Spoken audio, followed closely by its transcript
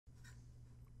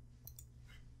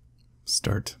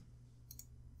Start.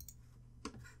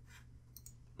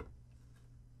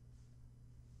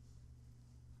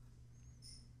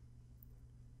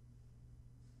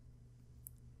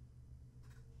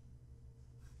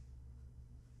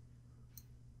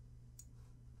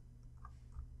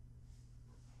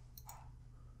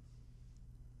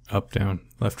 Up, down,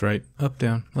 left, right, up,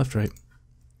 down, left, right.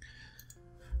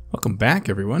 Welcome back,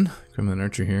 everyone. Grim the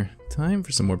Nurture here. Time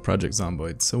for some more Project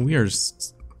Zomboid. So we are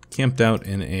camped out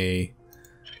in a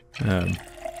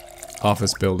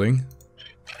office building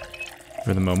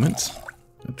for the moment.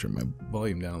 I'll turn my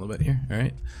volume down a little bit here. All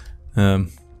right.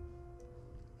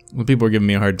 Well, people were giving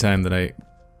me a hard time that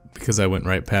because I went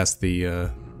right past the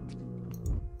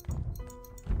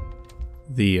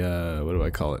what do I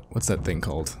call it? What's that thing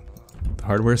called? The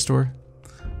hardware store?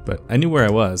 But I knew where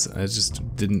I was. I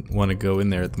just didn't want to go in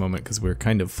there at the moment because we're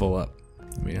kind of full up.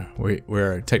 I mean,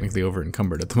 we're technically over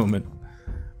encumbered at the moment.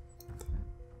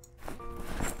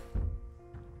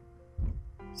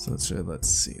 So let's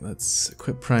see. Let's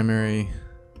equip primary,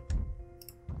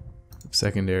 equip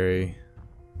secondary.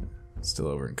 Still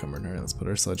over encumbered. All right, let's put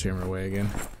our sledgehammer away again.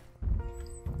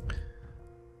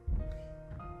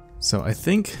 So I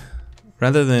think,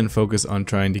 rather than focus on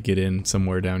trying to get in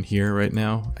somewhere down here right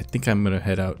now, I think I'm gonna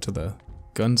head out to the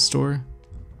gun store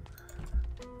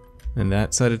and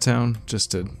that side of town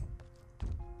just to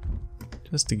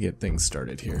get things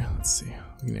started here. Let's see.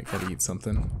 We gotta eat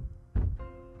something.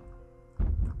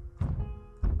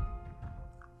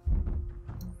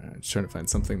 Alright, just trying to find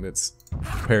something that's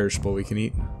perishable we can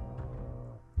eat.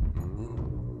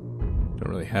 Don't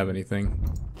really have anything.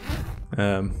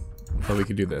 But we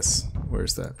could do this.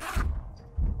 Where's that?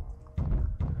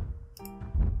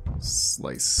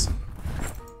 Slice.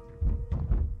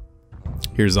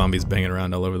 Here's zombies banging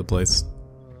around all over the place.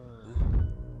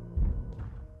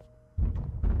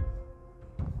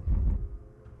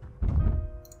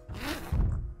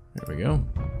 There we go.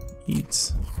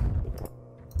 Eat.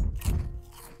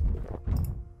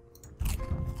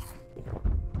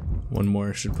 One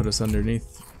more should put us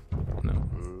underneath. No,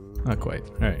 not quite.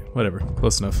 Alright, whatever.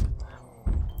 Close enough.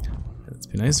 Let's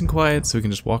be nice and quiet so we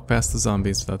can just walk past the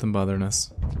zombies without them bothering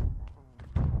us.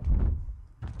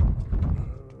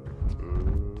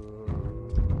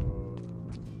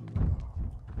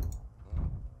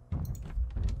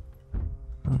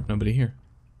 Oh, nobody here.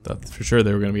 Thought for sure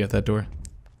they were going to be at that door.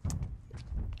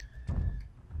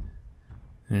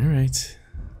 Alright.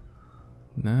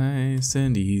 Nice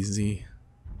and easy.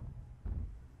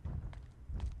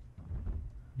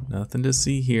 Nothing to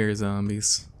see here,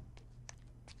 zombies.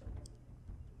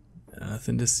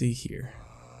 Nothing to see here.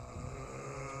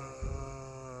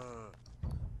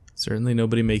 Certainly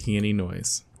nobody making any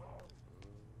noise.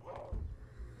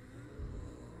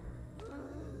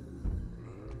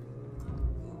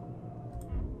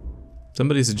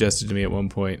 Somebody suggested to me at one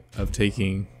point of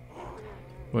going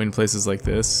to places like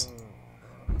this,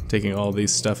 taking all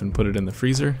these stuff and put it in the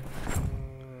freezer.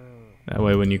 That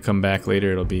way when you come back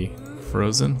later it'll be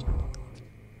frozen.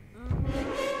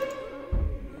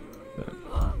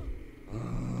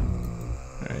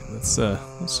 Alright, let's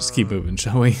just keep moving,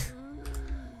 shall we?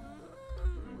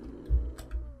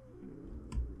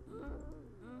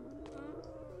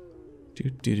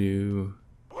 Do.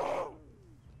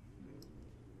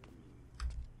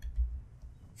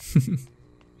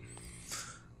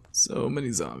 So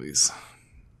many zombies.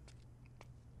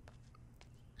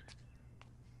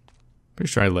 Pretty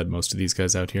sure I led most of these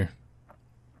guys out here.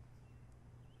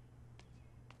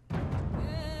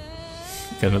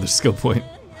 Got another skill point.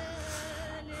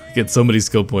 Get so many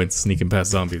skill points sneaking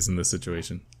past zombies in this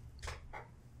situation.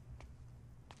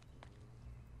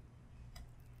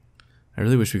 I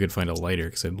really wish we could find a lighter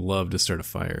because I'd love to start a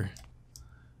fire.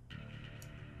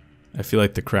 I feel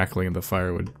like the crackling of the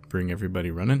fire would bring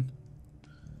everybody running,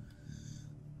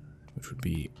 which would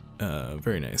be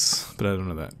very nice, but I don't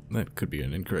know that. That could be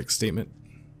an incorrect statement.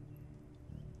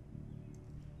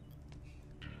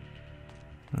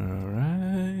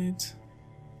 Alright.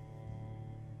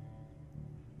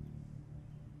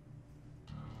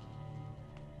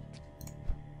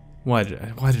 Why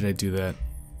did I do that?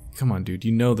 Come on, dude.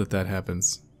 You know that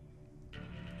happens.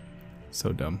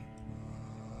 So dumb.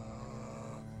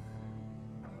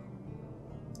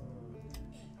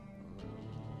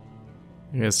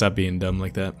 You gotta stop being dumb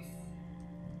like that.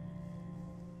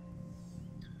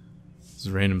 Those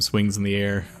random swings in the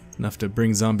air, enough to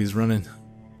bring zombies running.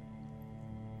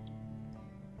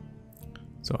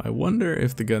 So I wonder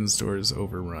if the gun store is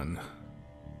overrun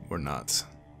or not.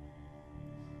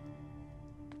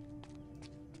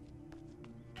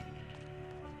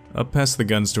 Up past the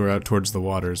gun store out towards the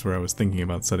waters where I was thinking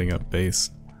about setting up base.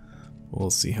 We'll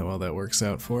see how well that works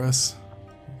out for us.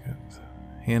 Got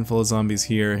a handful of zombies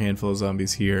here, a handful of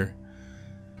zombies here.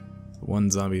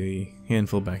 One zombie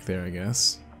handful back there, I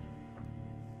guess.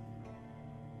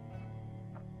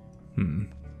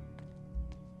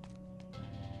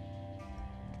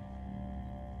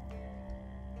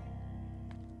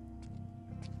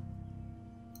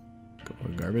 Couple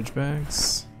of garbage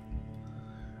bags.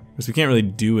 Because we can't really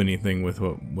do anything with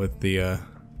the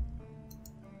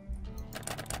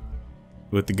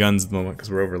guns at the moment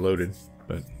because we're overloaded,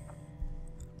 but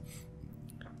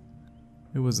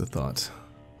it was a thought.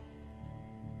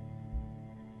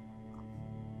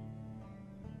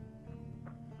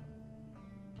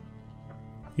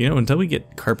 You know, until we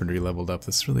get carpentry leveled up,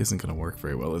 this really isn't going to work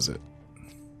very well, is it?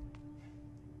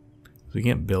 We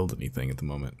can't build anything at the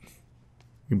moment.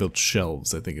 We can build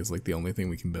shelves, I think, is like the only thing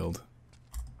we can build.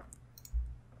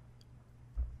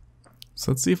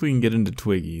 So let's see if we can get into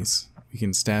Twiggy's. We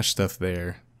can stash stuff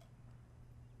there.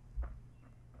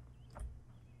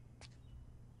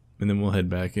 And then we'll head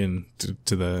back in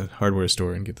to the hardware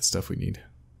store and get the stuff we need.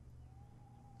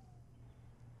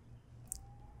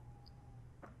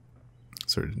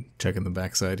 Sort of checking the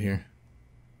backside here.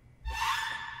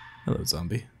 Hello,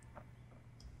 zombie.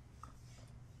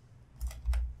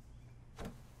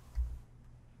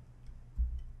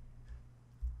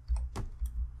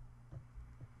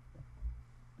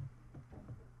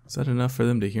 Is that enough for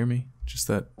them to hear me? Just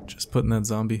putting that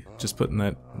zombie, just putting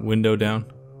that window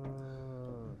down?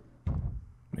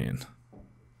 Man.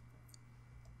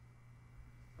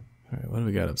 Alright, what do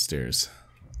we got upstairs?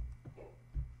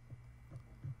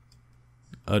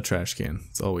 A trash can.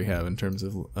 That's all we have in terms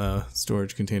of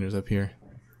storage containers up here.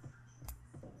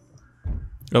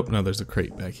 Oh, no, there's a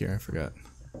crate back here. I forgot.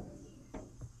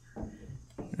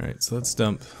 Alright, so let's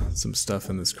dump some stuff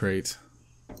in this crate.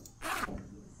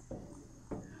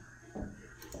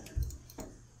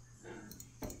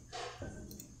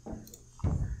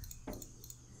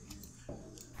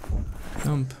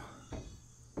 Dump.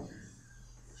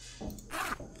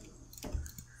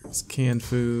 It's canned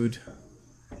food.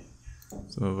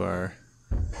 Some of our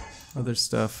other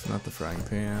stuff, not the frying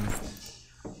pan.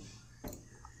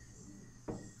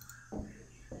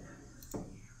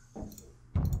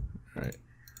 Alright.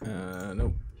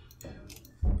 Nope.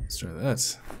 Let's try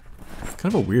that.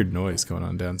 Kind of a weird noise going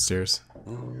on downstairs.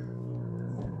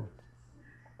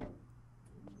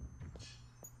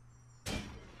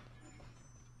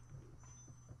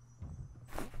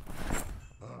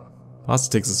 Pasta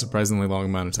takes a surprisingly long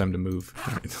amount of time to move.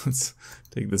 Alright, let's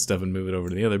take this stuff and move it over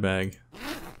to the other bag.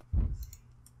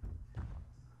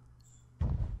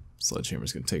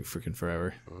 Sledgehammer's gonna take freaking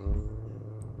forever.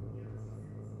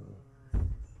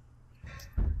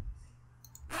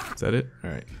 Is that it?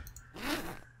 Alright.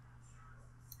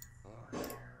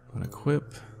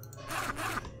 Unequip.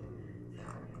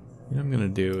 What I'm gonna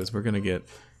do is we're gonna get...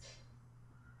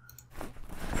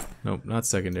 Nope, not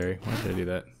secondary. Why did I do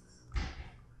that?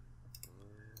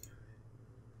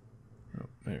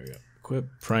 There we go.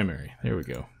 Equip primary. There we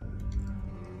go.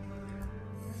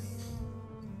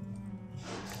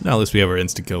 Now at least we have our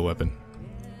insta-kill weapon.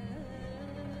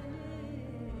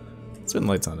 Let's turn the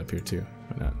lights on up here too.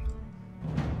 Why not?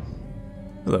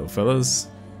 Hello, fellas.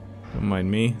 Don't mind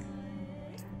me.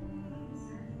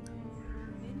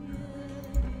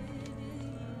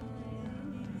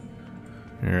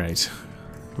 Alright.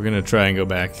 We're gonna try and go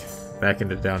back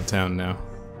into downtown now.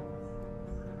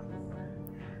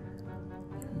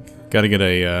 Gotta get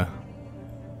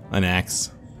an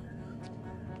axe.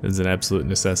 It's an absolute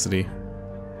necessity.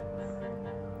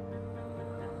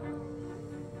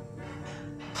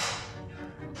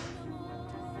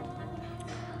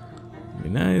 Be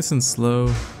nice and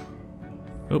slow.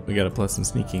 Oh, we got a plus in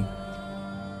sneaking.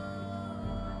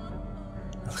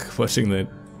 Watching the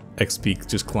XP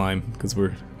just climb because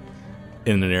we're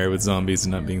in an area with zombies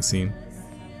and not being seen.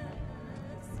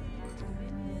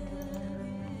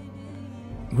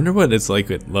 I wonder what it's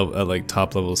like at like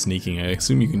top level sneaking. I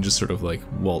assume you can just sort of like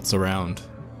waltz around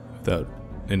without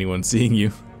anyone seeing you.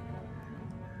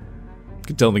 You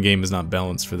can tell the game is not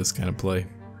balanced for this kind of play.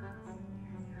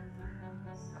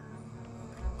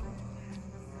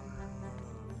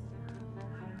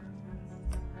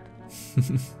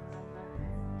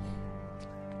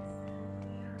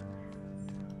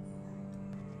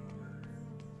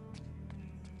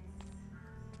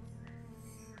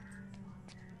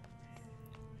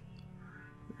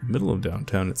 The middle of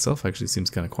downtown itself actually seems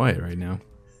kind of quiet right now.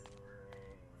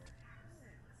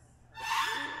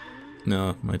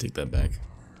 No, might take that back.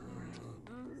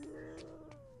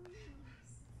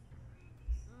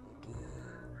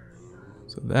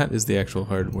 So that is the actual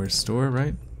hardware store,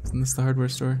 right? Isn't this the hardware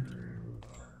store?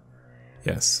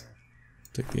 Yes.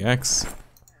 Take the axe.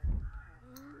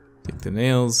 Take the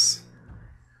nails.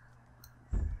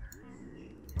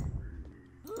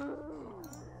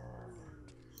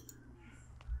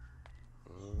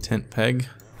 Tent peg.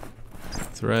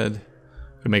 Thread.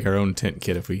 We can make our own tent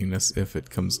kit if we can, if it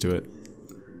comes to it.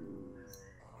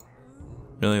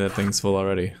 Really, that thing's full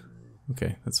already.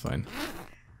 Okay, that's fine.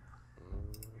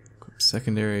 Equip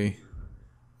secondary.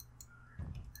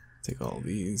 Take all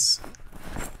these.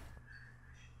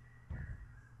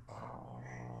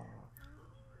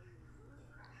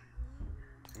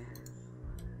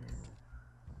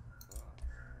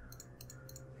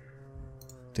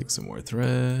 Take some more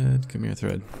thread. Come here,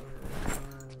 thread.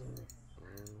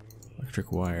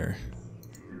 Electric wire.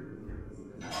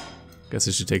 Guess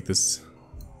I should take this.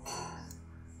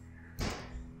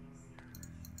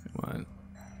 Come on.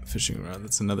 Fishing rod.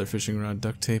 That's another fishing rod.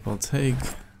 Duct tape I'll take.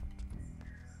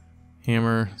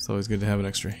 Hammer. It's always good to have an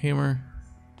extra hammer.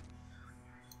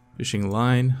 Fishing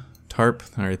line. Tarp.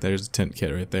 Alright, there's a tent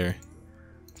kit right there.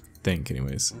 Think,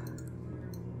 anyways.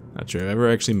 Not sure I've ever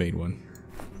actually made one.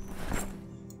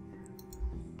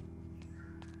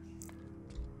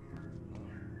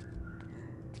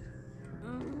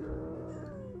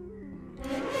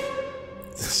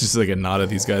 It's just like a knot of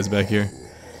these guys back here.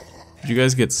 Did you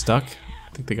guys get stuck?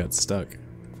 I think they got stuck.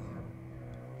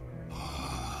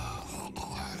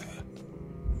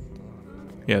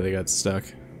 Yeah, they got stuck.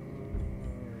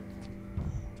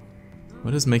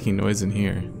 What is making noise in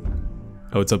here?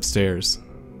 Oh, it's upstairs.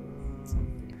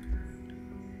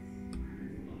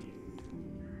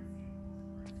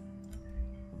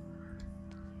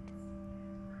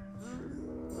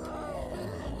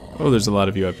 Oh, there's a lot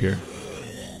of you up here.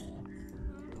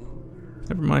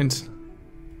 Never mind.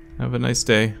 Have a nice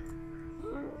day.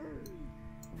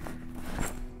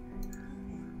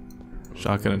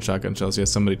 Shotgun and shotgun shells.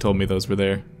 Yes, somebody told me those were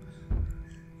there.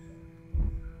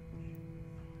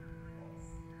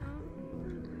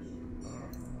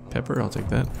 Pepper, I'll take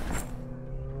that.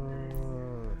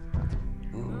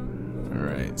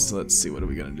 Alright, so let's see, what are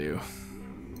we gonna do?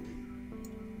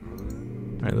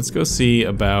 Alright, let's go see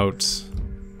about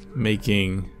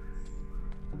making...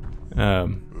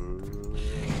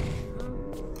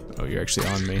 Oh, you're actually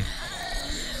on me.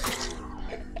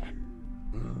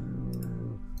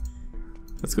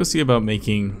 Let's go see about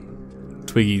making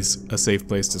Twiggy's a safe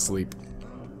place to sleep.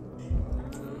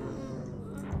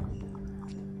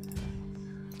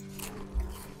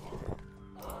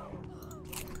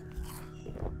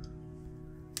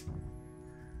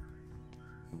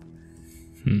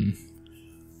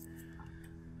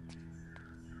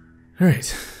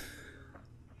 Alright.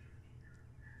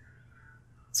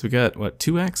 So we got, what,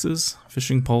 2 axes,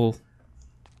 fishing pole,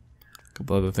 a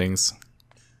couple other things.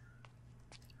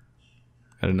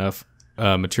 Got enough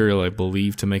material, I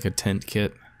believe, to make a tent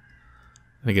kit.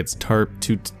 I think it's tarp,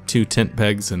 two tent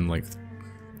pegs, and like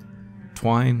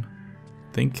twine,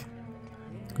 I think.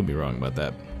 Could be wrong about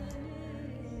that.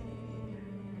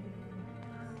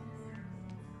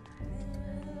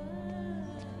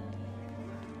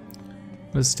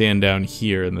 I'm gonna stand down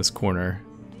here in this corner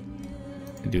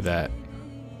and do that.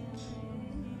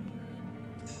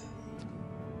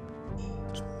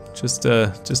 Just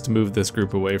to move this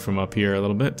group away from up here a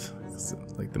little bit.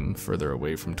 I'd like them further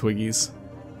away from Twiggy's.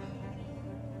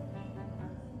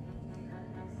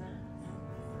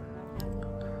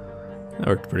 That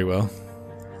worked pretty well.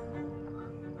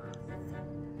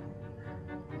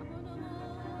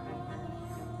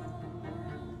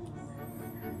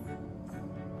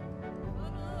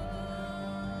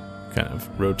 Kind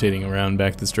of rotating around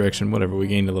back this direction. Whatever, we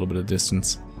gained a little bit of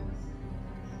distance.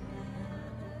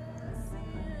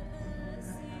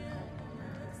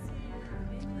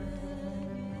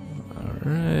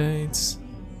 Alright.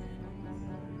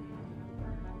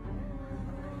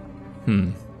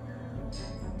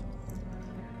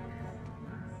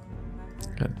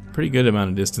 Got a pretty good amount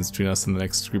of distance between us and the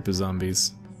next group of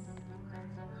zombies.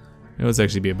 It would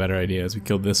actually be a better idea as we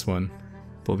killed this one.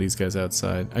 Pull these guys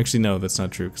outside. Actually, no, that's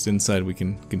not true, because inside we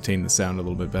can contain the sound a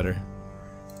little bit better.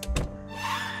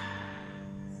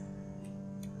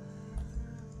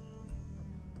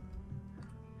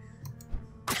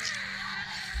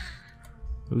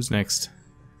 Who's next?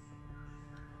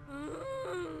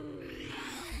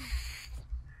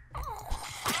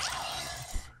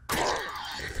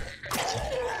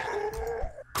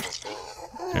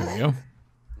 There we go.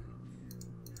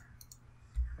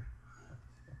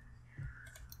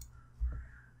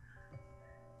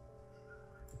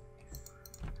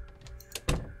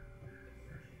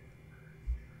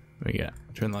 What do you got?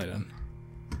 Turn the light on.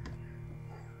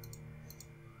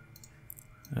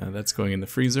 That's going in the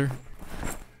freezer.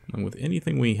 along with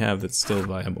anything we have that's still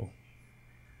viable.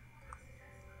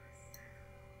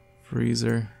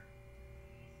 Freezer.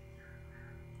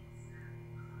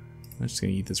 I'm just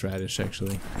gonna eat this radish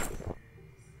actually.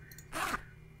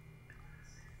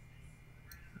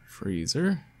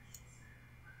 Freezer.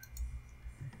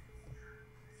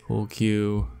 Pool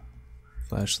cue.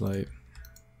 Flashlight.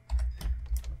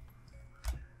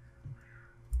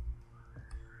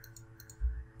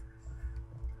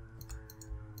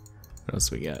 What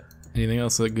else we got? Anything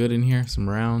else look good in here? Some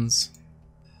rounds.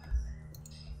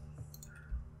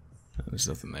 Oh, there's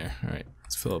nothing there. Alright,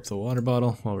 let's fill up the water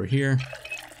bottle while we're here.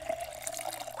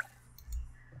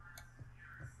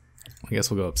 I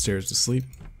guess we'll go upstairs to sleep.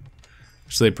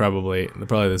 Actually, probably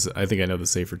this. I think I know the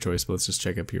safer choice, but let's just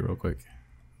check up here real quick.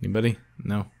 Anybody?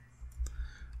 No.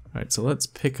 Alright, so let's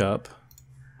pick up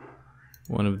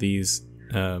one of these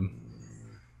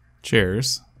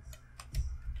chairs.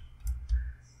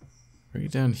 Bring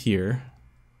it down here.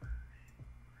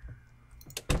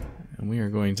 And we are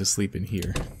going to sleep in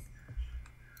here.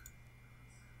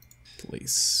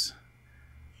 Place.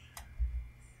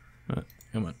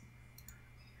 Come on.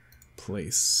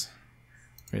 Place.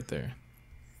 Right there.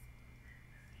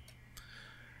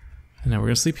 And now we're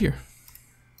going to sleep here.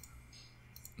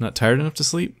 Not tired enough to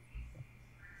sleep,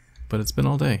 but it's been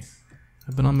all day.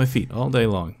 I've been on my feet all day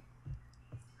long.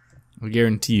 I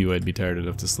guarantee you I'd be tired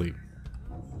enough to sleep.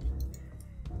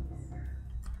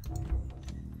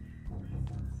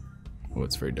 Oh,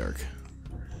 it's very dark.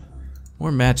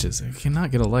 More matches. I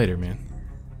cannot get a lighter, man.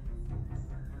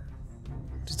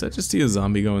 Did I just see a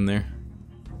zombie go in there?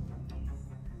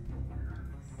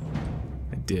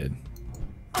 I did.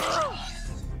 What are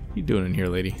you doing in here,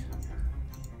 lady?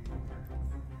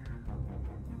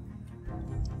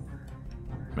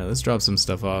 Alright, let's drop some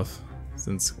stuff off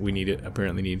since we need it.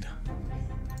 Apparently need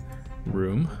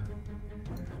room.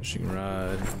 Fishing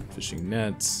rod, fishing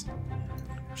nets,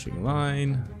 fishing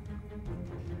line.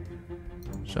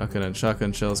 Shotgun and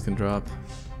shotgun shells can drop.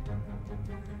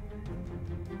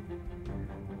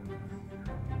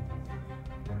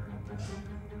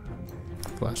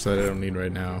 Flashlight I don't need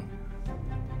right now.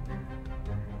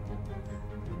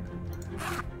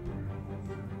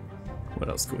 What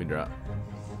else can we drop?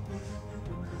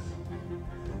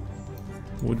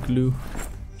 Wood glue.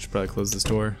 Should probably close this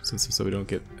door so we don't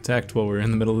get attacked while we're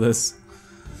in the middle of this.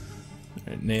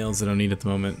 Alright, nails I don't need at the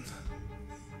moment.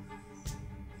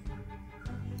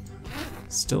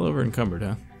 Still over encumbered,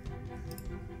 huh?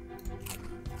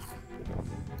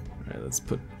 Alright, let's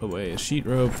put away a sheet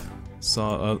rope.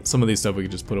 Saw some of these stuff we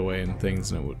could just put away in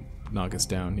things and it would knock us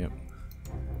down. Yep.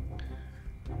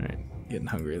 Alright, getting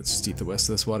hungry. Let's just eat the rest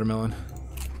of this watermelon.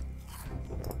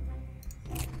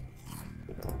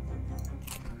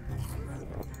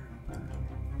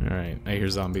 Alright, I hear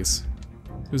zombies.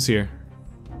 Who's here?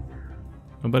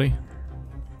 Nobody?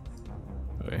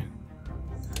 Okay.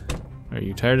 Are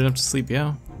you tired enough to sleep?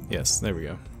 Yeah? Yes, there we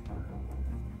go.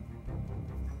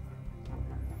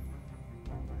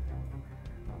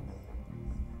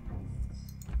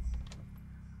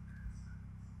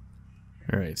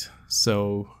 Alright,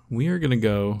 so we are gonna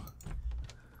go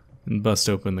and bust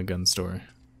open the gun store.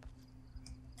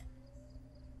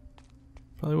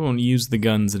 Probably won't use the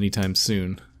guns anytime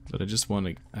soon, but I just want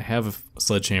to. I have a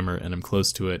sledgehammer and I'm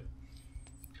close to it,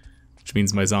 which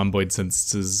means my zomboid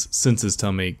senses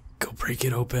tell me, go break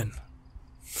it open.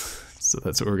 So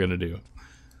that's what we're gonna do.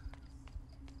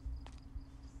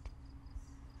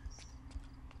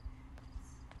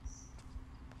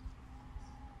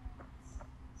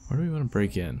 Where do we want to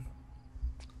break in?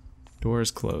 Door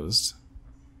is closed.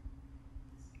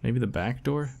 Maybe the back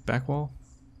door? Back wall?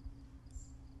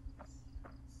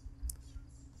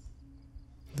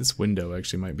 This window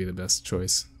actually might be the best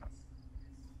choice.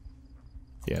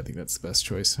 Yeah, I think that's the best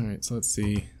choice. Alright, so let's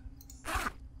see.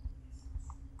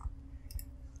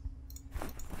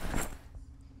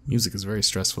 Music is very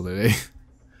stressful today.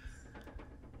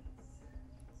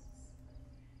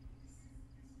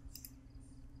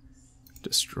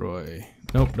 Destroy.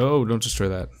 Nope, no, don't destroy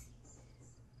that.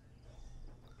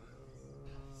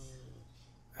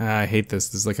 Ah, I hate this.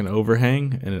 There's like an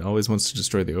overhang, and it always wants to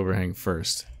destroy the overhang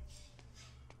first.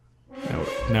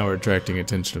 Now we're attracting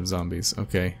attention of zombies.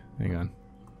 Okay, hang on.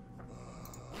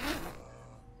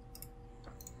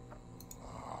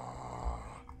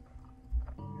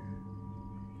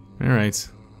 Alright.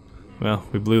 Well,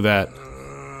 we blew that.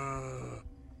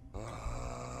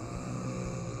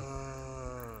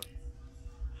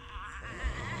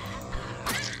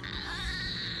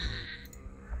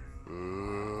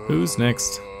 Who's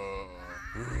next?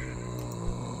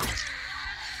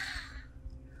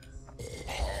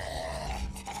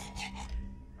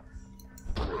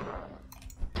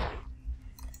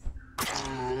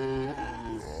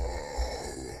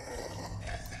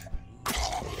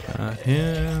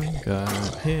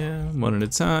 got him. One at a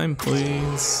time,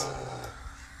 please.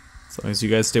 As long as you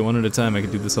guys stay one at a time, I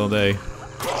can do this all day.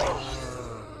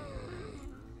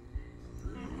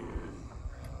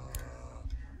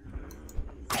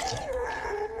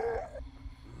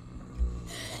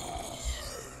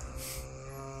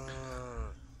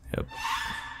 Yep.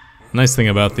 Nice thing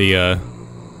about the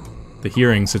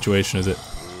hearing situation is it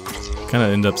kind of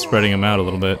end up spreading them out a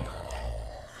little bit.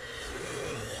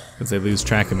 Because they lose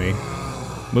track of me.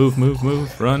 Move, move,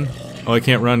 move, run. Oh, I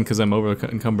can't run because I'm over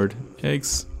encumbered.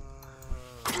 Yikes.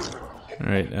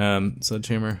 Alright,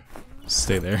 sledgehammer,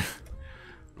 stay there.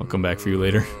 I'll come back for you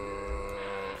later.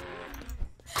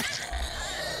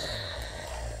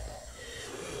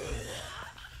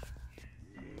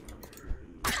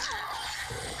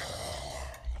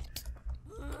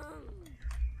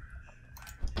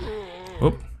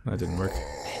 Oh, that didn't work.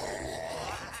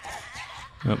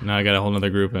 Oh, now I got a whole nother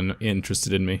group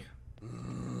interested in me.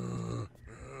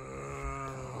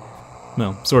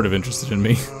 Well, sort of interested in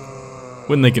me.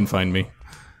 When they can find me.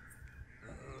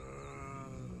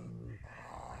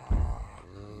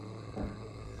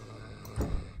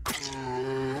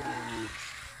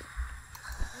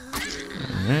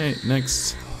 Alright,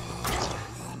 next.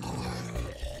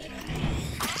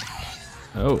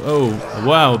 Oh,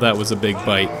 wow, that was a big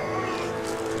bite.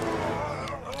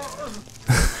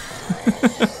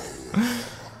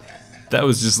 That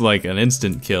was just like an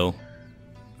instant kill.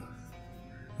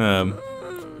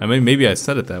 I mean, maybe I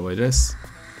said it that way, Jess.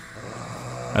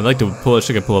 I'd like to pull. I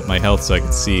should pull up my health so I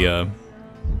can see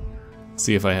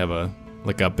if I have a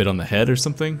bit on the head or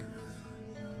something.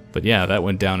 But yeah, that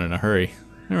went down in a hurry.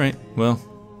 All right, well,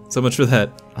 so much for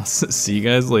that. I'll see you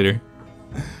guys later.